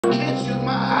Kiss you,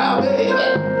 my baby.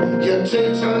 You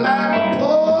taste like a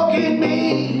pork in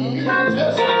me.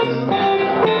 Just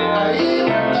even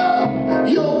though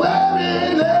you're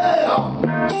wearing them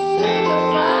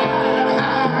signified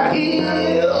high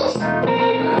heels.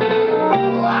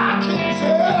 Oh, I can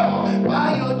tell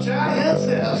by your giant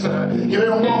self you've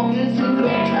been walking through the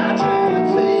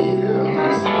cotton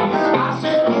fields. I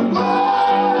said, whoa,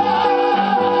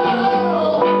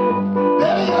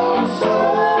 baby, you're so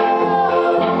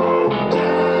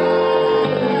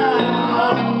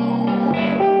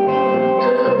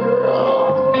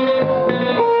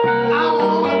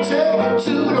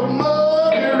to the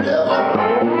muddy river,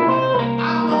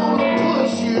 I'm gonna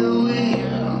push you in,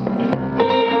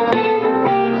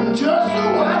 just to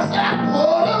watch that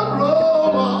water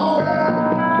roll on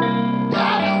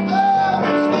down above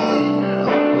the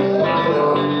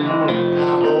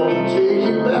I'm gonna take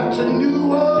you back to New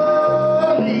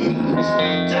Orleans,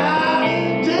 down in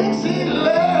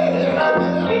Dixieland.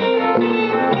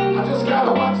 I just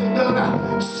gotta watch it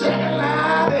done, second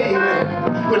line, baby,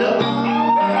 with a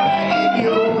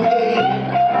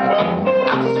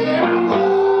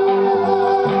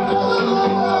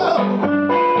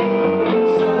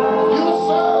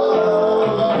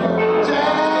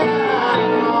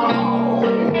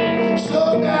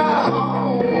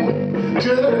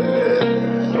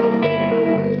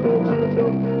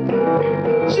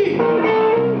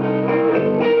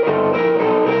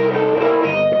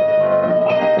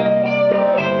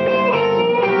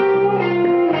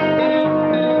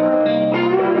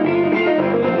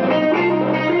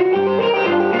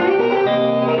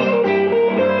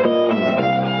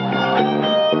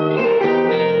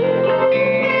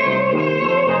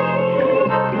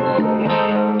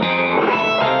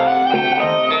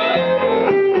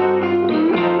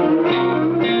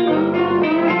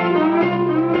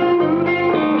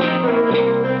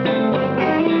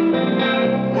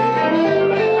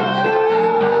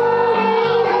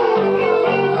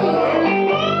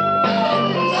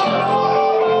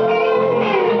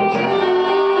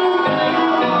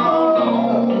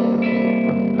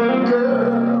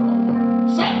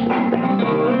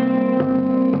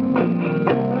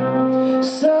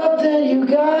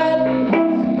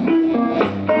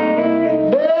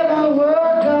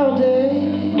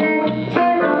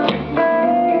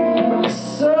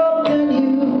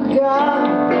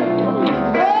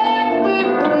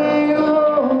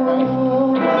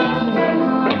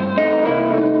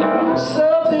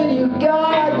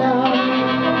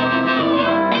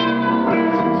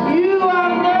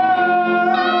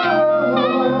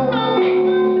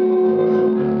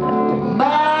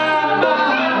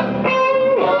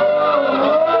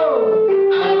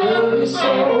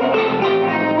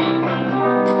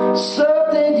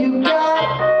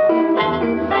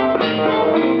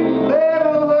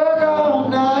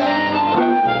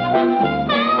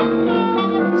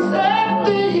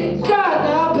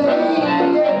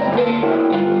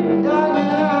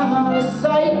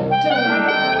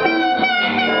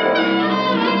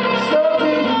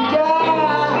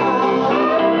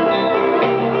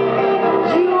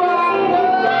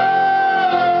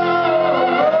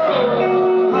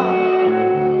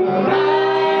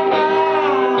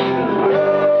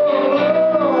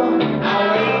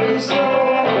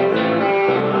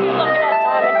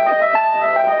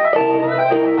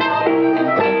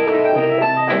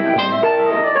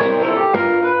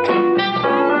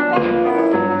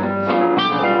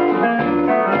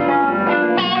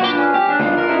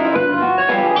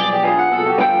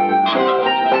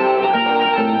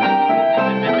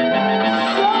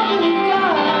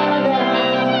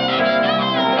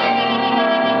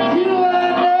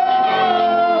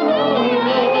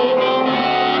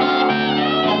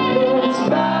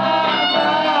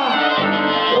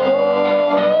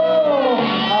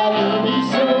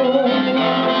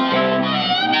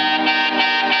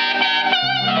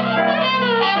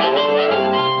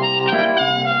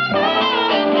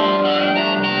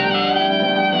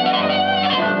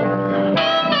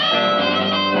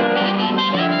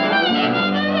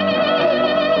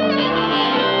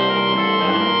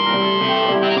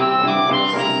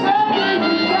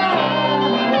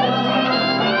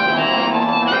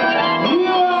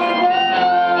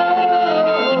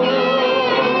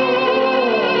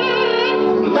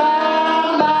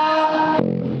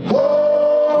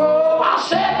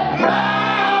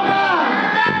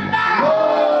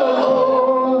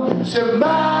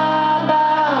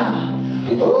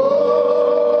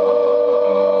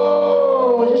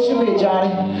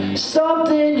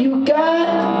something you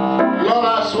got. Lord,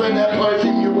 I swear that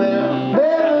perfume you wear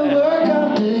Better work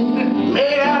out day.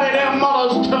 made out of them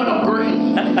mother's turnip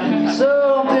green.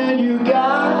 Something you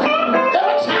got.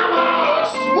 Every time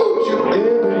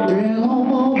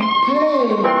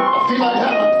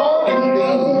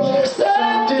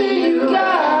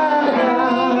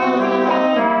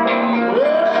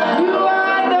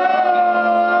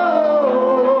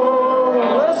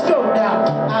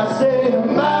say